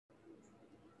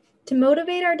To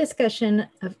motivate our discussion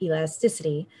of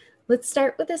elasticity, let's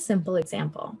start with a simple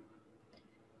example.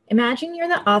 Imagine you're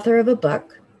the author of a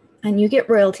book and you get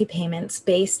royalty payments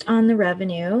based on the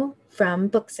revenue from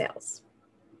book sales.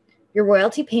 Your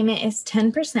royalty payment is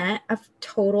 10% of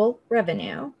total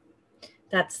revenue.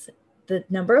 That's the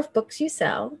number of books you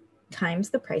sell times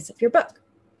the price of your book.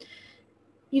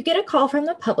 You get a call from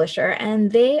the publisher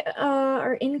and they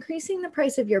are increasing the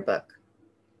price of your book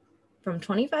from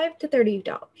 $25 to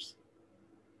 $30.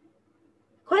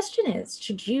 Question is,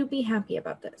 should you be happy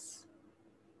about this?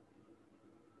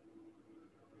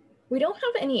 We don't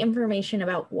have any information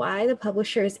about why the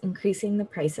publisher is increasing the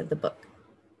price of the book.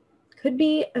 Could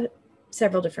be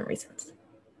several different reasons.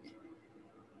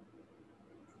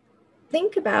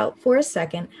 Think about for a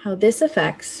second how this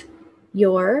affects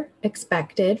your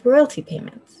expected royalty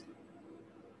payments.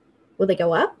 Will they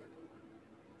go up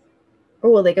or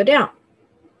will they go down?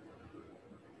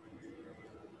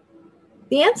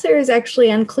 The answer is actually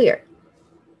unclear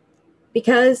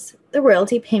because the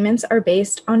royalty payments are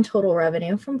based on total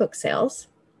revenue from book sales,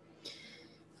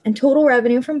 and total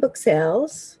revenue from book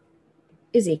sales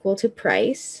is equal to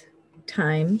price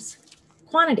times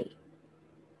quantity.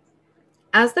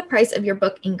 As the price of your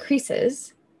book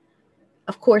increases,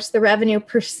 of course, the revenue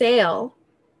per sale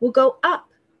will go up.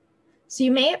 So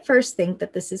you may at first think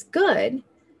that this is good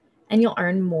and you'll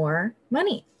earn more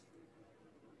money.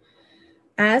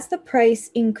 As the price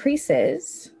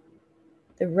increases,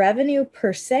 the revenue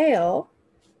per sale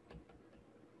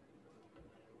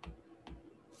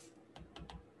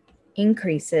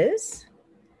increases,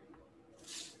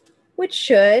 which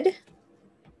should,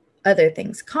 other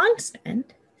things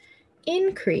constant,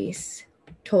 increase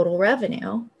total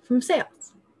revenue from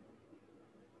sales.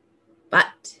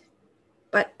 But,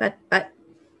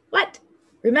 what?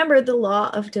 Remember the law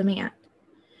of demand.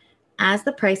 As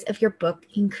the price of your book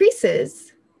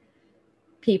increases,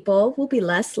 people will be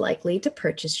less likely to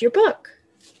purchase your book.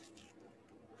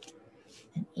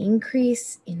 An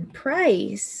increase in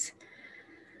price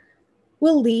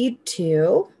will lead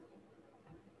to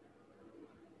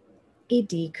a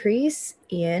decrease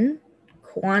in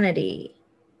quantity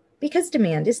because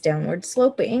demand is downward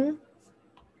sloping.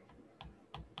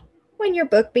 When your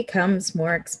book becomes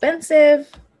more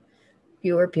expensive,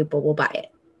 fewer people will buy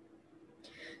it.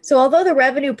 So although the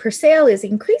revenue per sale is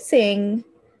increasing,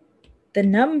 the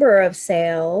number of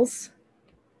sales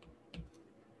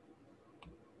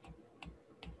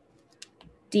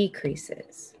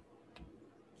decreases.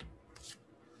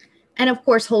 And of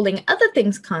course, holding other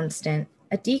things constant,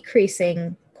 a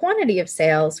decreasing quantity of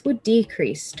sales would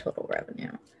decrease total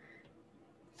revenue.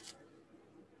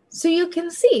 So you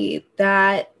can see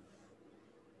that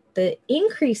the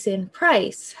increase in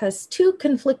price has two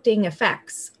conflicting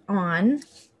effects on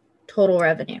total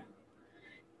revenue.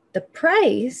 The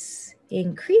price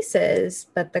increases,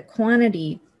 but the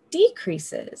quantity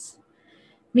decreases,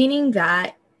 meaning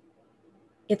that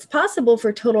it's possible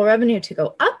for total revenue to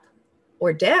go up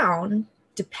or down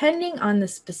depending on the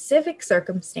specific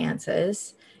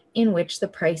circumstances in which the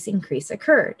price increase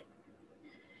occurred.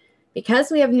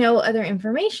 Because we have no other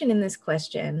information in this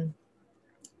question,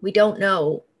 we don't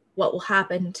know what will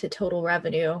happen to total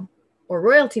revenue or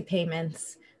royalty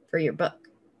payments for your book.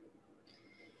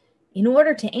 In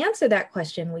order to answer that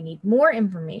question, we need more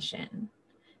information,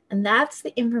 and that's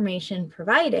the information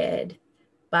provided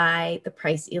by the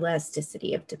price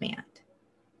elasticity of demand.